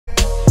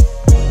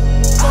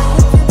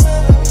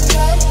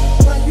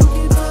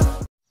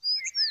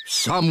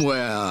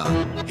Somewhere,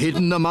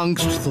 hidden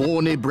amongst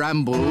thorny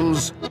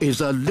brambles,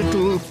 is a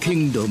little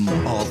kingdom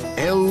of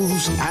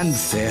elves and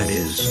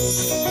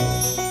fairies.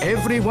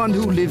 Everyone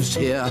who lives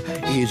here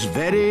is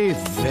very,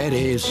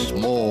 very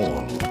small.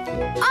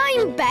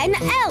 I'm Ben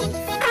Elf.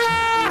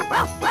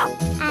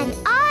 And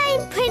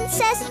I'm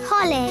Princess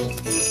Holly.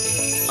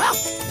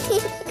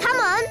 Come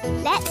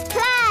on, let's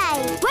play.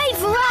 Wait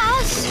for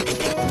us.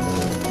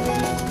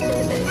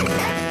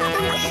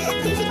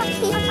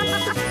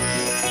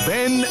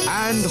 Ben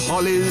and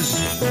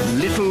Holly's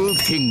Little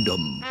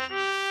Kingdom.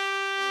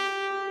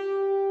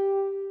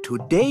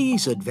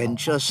 Today's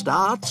adventure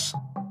starts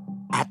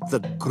at the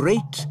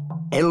Great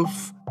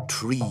Elf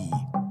Tree.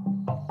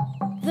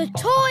 The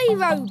toy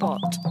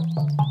robot.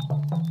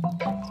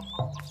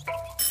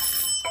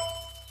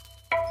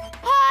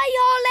 Hi,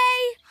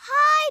 Holly.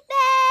 Hi,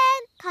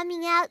 Ben.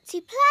 Coming out to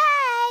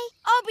play.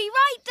 I'll be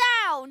right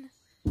down.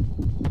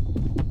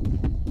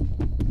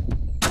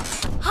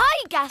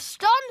 Hi,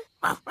 Gaston.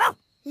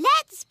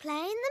 Let's play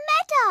in the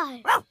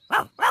meadow.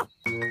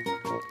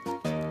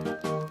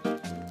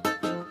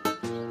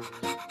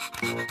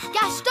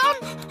 Gaston,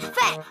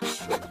 fetch.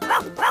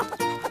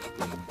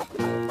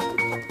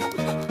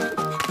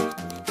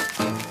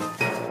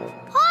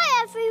 Hi,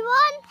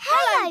 everyone.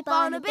 Hello,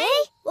 Barnaby.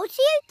 What are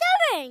you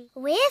doing?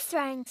 We're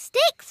throwing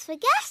sticks for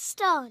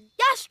Gaston.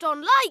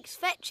 Gaston likes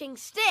fetching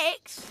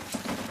sticks.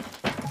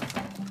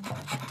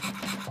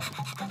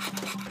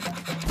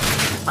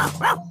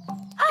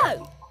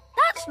 Oh,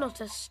 that's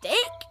not a stick.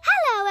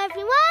 Hello,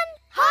 everyone.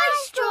 Hi,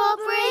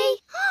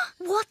 Strawberry.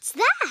 What's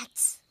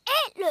that?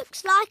 It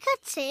looks like a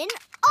tin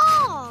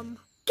arm.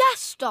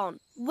 Gaston,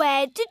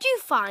 where did you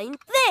find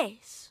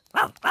this?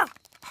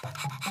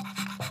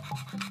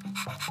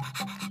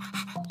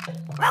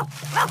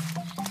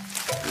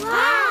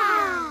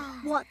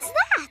 Wow. What's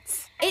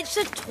that? It's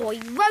a toy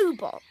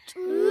robot.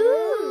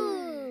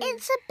 Ooh.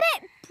 It's a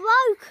bit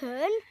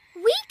broken.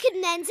 We could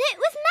mend it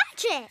with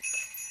magic.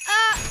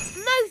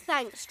 No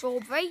thanks,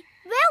 Strawberry.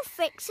 We'll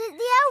fix it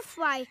the elf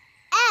way.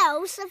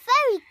 Elves are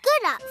very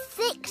good at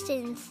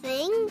fixing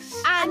things.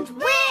 And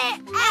we're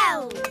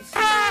elves.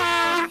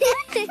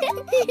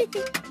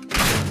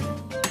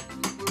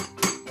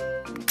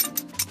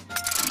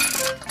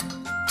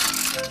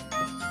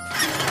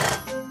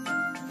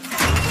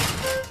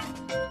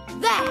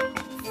 There,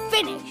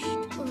 finished.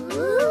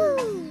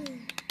 Ooh.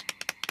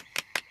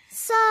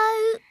 So,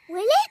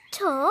 will it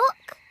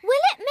talk?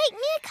 Will it make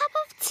me a cup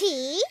of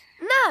tea?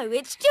 No,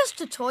 it's just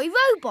a toy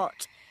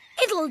robot.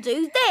 It'll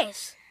do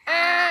this.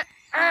 That's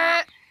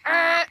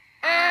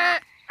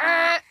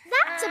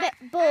a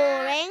bit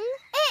boring.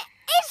 It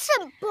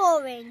isn't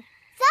boring.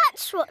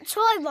 That's what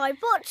toy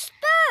robots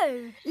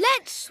do.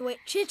 Let's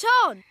switch it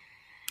on.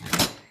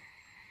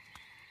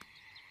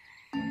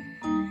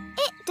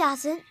 It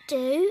doesn't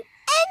do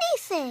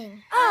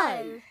anything.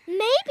 Oh.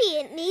 Maybe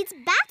it needs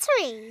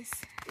batteries.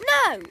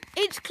 No,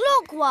 it's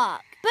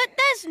clockwork, but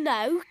there's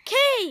no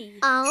key.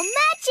 I'll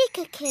magic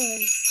a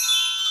key.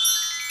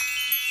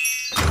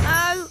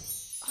 Oh,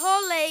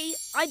 Holly,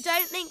 I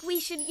don't think we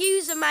should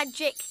use a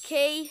magic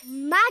key.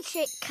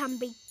 Magic can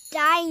be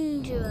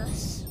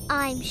dangerous.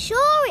 I'm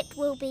sure it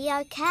will be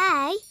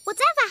okay.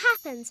 Whatever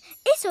happens,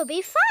 it'll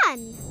be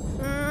fun.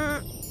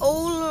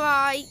 All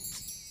right.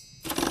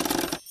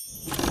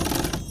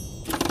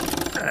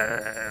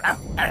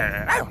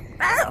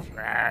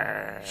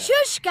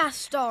 Shush,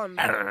 Gaston.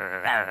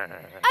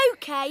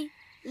 OK,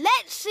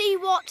 let's see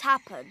what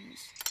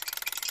happens.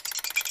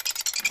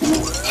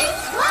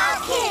 It's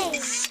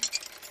working!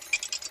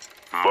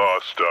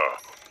 Master,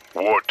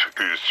 what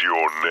is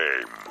your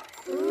name?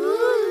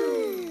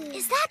 Ooh.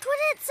 Is that what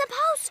it's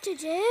supposed to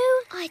do?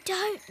 I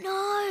don't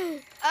know.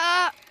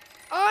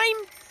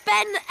 I'm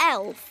Ben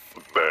Elf.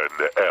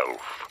 Ben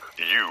Elf,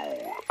 you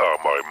are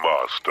my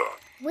master.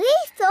 We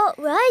thought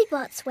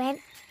robots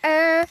went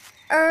Help!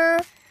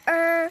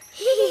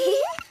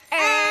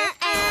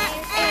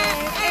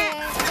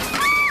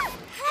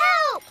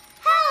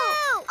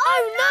 Help!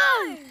 Oh, no!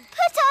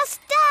 Put us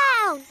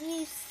down,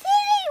 you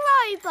silly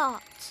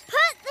robot!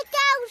 Put the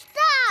girls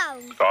down!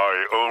 I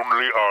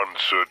only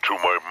answer to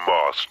my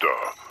master,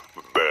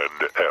 Ben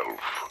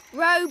Elf.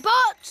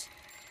 Robot,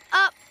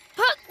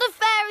 put the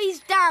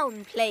fairies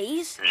down,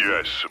 please.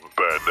 Yes,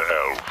 Ben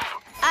Elf.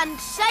 And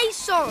say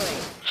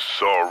sorry.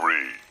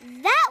 Sorry.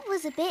 That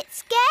was a bit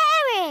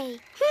scary.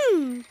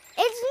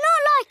 It's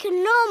not like a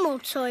normal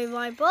toy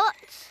robot.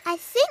 I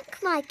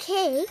think my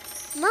key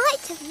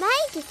might have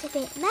made it a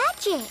bit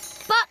magic.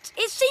 But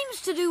it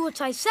seems to do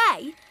what I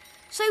say,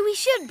 so we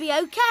should be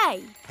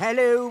okay.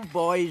 Hello,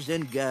 boys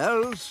and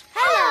girls.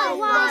 Hello,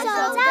 wise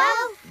old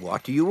elf.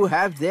 What do you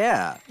have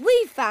there?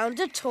 We found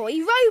a toy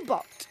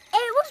robot.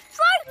 It was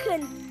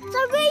broken,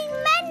 so we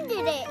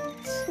mended it.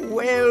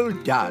 Well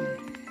done.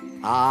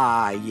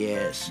 Ah,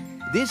 yes.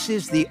 This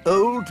is the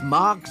old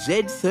Mark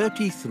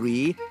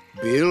Z33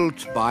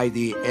 built by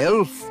the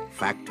Elf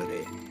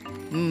Factory.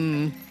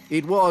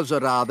 It was a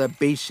rather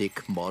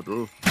basic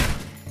model.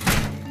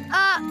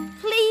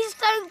 Please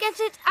don't get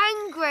it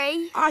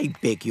angry. I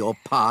beg your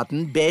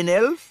pardon, Ben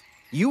Elf.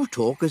 You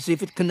talk as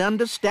if it can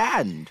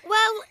understand.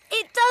 Well,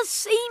 it does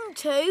seem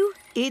to.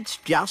 It's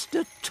just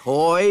a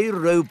toy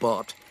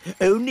robot,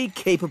 only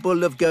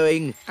capable of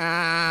going,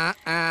 Ah!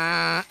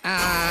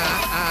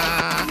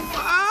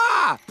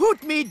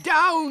 Put me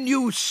down,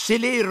 you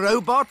silly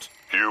robot!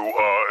 You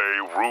are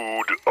a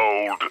rude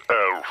old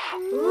elf.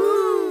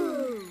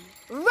 Ooh.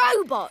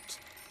 Robot,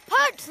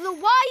 put the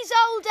wise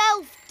old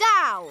elf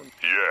down.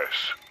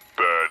 Yes,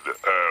 bad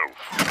elf.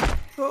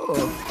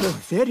 Oh,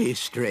 very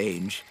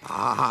strange.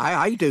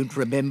 I don't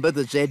remember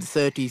the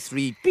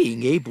Z33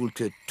 being able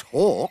to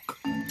talk.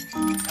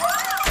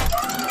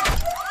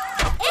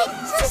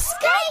 It's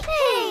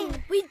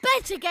escaping! We'd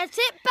better get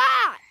it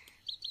back.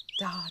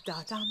 Da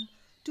da dum,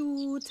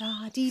 do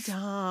da dee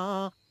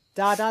da,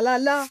 da da la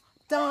la,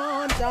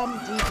 da dum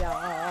dee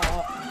da,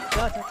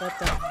 da da da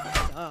dum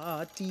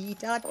da dee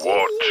da dee.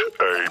 What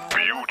a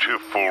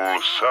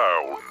beautiful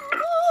sound.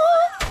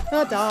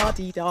 Da da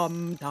dee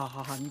dum da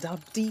dum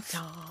dee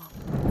da.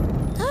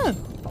 Oh,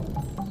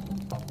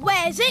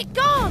 Where's it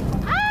gone?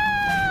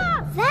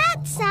 Ah!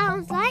 That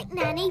sounds like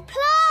Nanny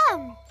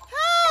Plum.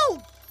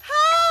 help!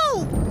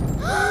 Help!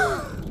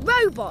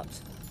 Robot,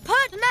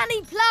 put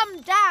Nanny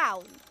Plum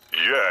down.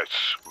 Yes,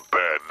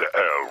 Ben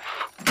Elf.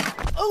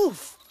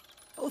 Oof!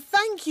 Oh,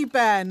 thank you,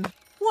 Ben.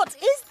 What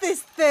is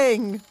this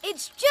thing?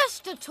 It's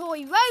just a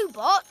toy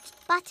robot.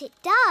 But it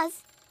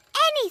does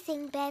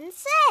anything Ben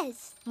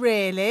says.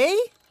 Really?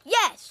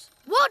 Yes,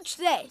 watch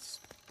this.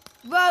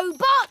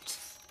 Robot,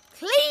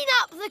 clean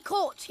up the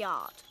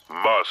courtyard.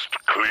 Must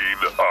clean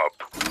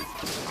up.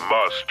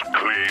 Must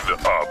clean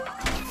up.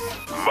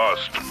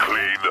 Must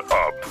clean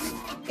up.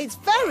 It's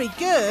very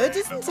good,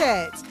 isn't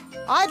it?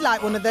 I'd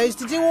like one of those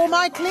to do all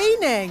my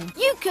cleaning.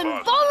 You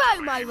can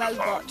borrow my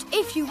robot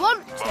if you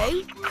want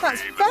to.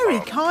 That's very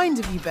kind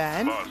of you,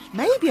 Ben.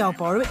 Maybe I'll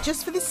borrow it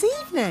just for this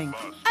evening.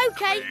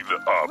 OK,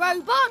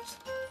 Robot,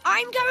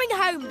 I'm going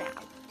home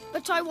now.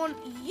 But I want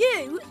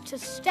you to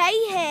stay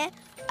here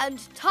and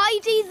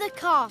tidy the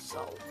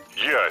castle.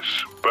 Yes,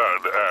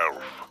 Ben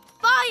Elf.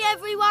 Bye,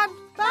 everyone.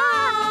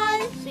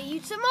 Bye. See you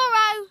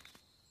tomorrow.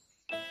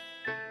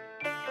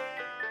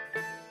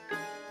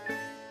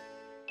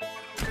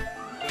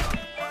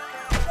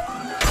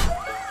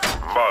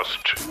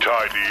 Must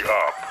tidy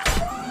up.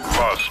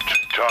 Must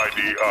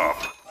tidy up.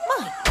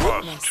 My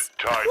goodness. Must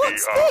tidy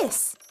What's up.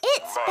 this?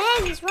 It's Must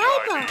Ben's tidy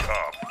robot.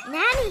 up.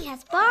 Nanny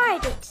has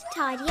borrowed it to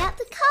tidy up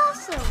the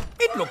castle.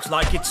 It looks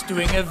like it's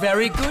doing a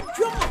very good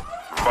job.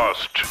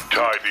 Must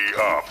tidy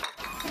up.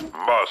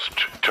 Must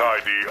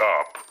tidy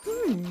up.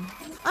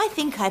 I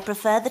think I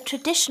prefer the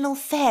traditional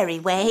fairy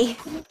way.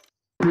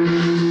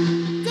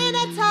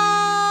 Dinner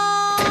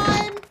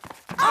time!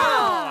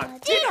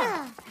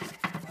 Dinner.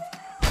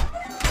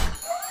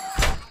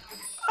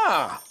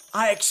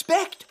 I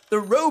expect the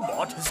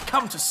robot has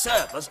come to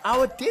serve us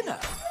our dinner.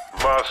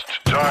 Must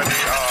tidy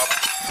up.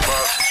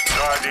 Must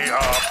tidy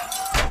up.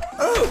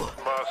 Oh,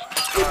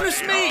 Must goodness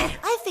tidy me! up.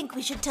 I think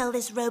we should tell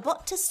this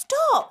robot to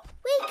stop.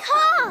 We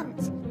can't.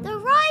 The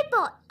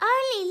robot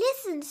only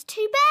listens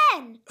to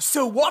Ben.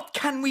 So what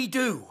can we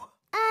do?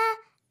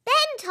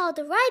 Ben told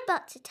the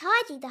robot to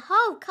tidy the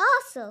whole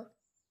castle.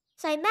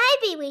 So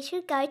maybe we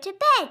should go to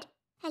bed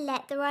and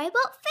let the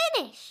robot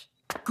finish.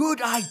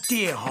 Good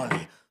idea,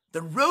 Holly.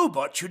 The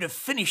robot should have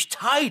finished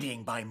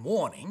tidying by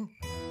morning.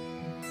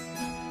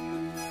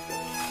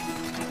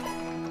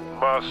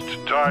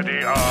 Must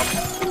tidy up.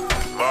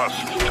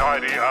 Must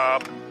tidy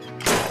up.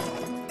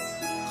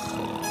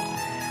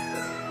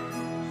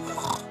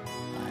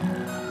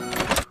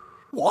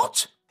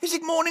 What? Is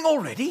it morning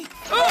already?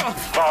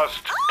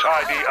 Must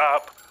tidy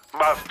up.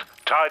 Must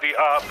tidy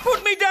up.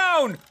 Put me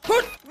down!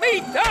 Put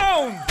me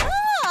down!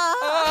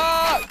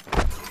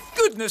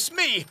 Goodness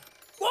me!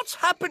 What's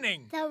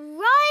happening? The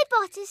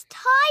robot is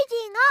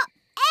tidying up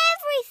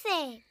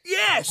everything.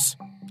 Yes,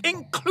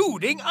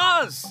 including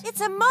us.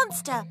 It's a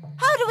monster.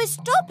 How do we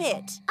stop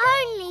it?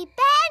 Only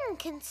Ben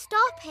can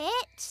stop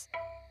it.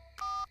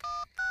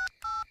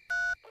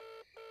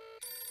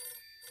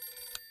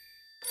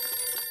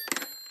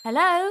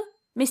 Hello,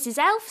 Mrs.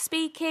 Elf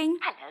speaking.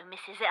 Hello,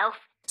 Mrs. Elf.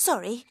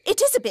 Sorry,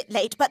 it is a bit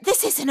late, but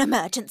this is an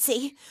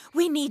emergency.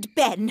 We need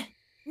Ben.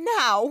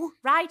 Now.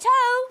 Righto!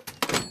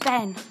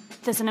 Ben,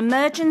 there's an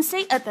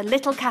emergency at the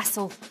little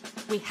castle.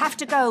 We have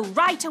to go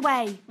right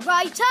away.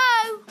 Righto!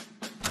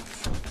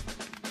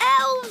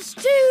 Elves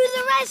to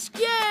the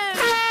rescue!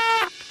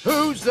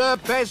 Who's the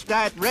best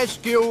at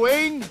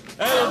rescuing?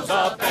 Elves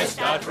are best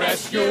at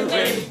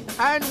rescuing.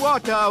 And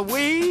what are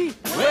we?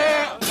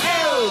 We're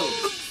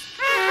elves!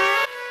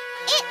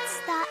 It's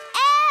the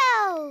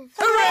elves.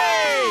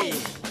 Hooray!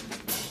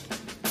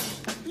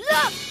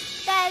 Look,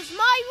 there's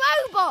my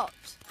robot.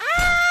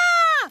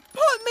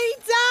 Put me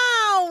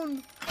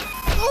down!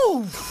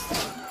 Oh,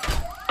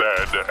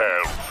 Ben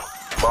Elf.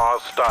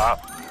 Master.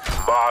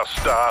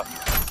 Master.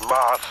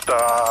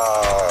 Master.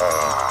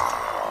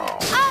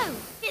 Oh,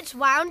 it's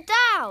wound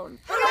down.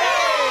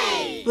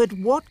 But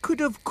what could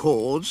have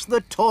caused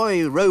the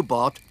toy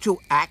robot to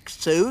act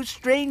so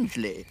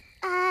strangely?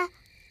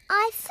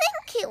 I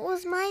think it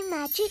was my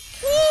magic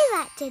key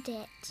that did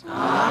it.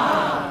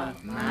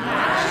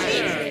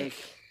 Magic!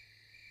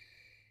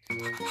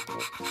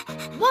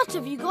 What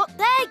have you got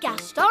there,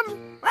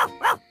 Gaston?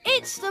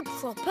 It's the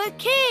proper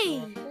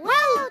key.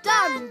 Well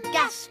done,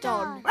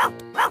 Gaston.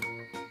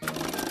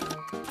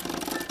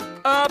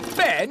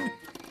 Ben,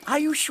 are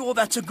you sure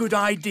that's a good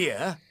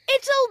idea?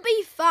 It'll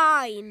be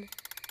fine.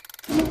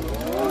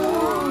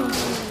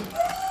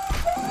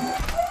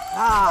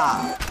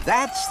 Ah,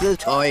 that's the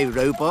toy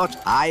robot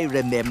I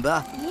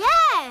remember.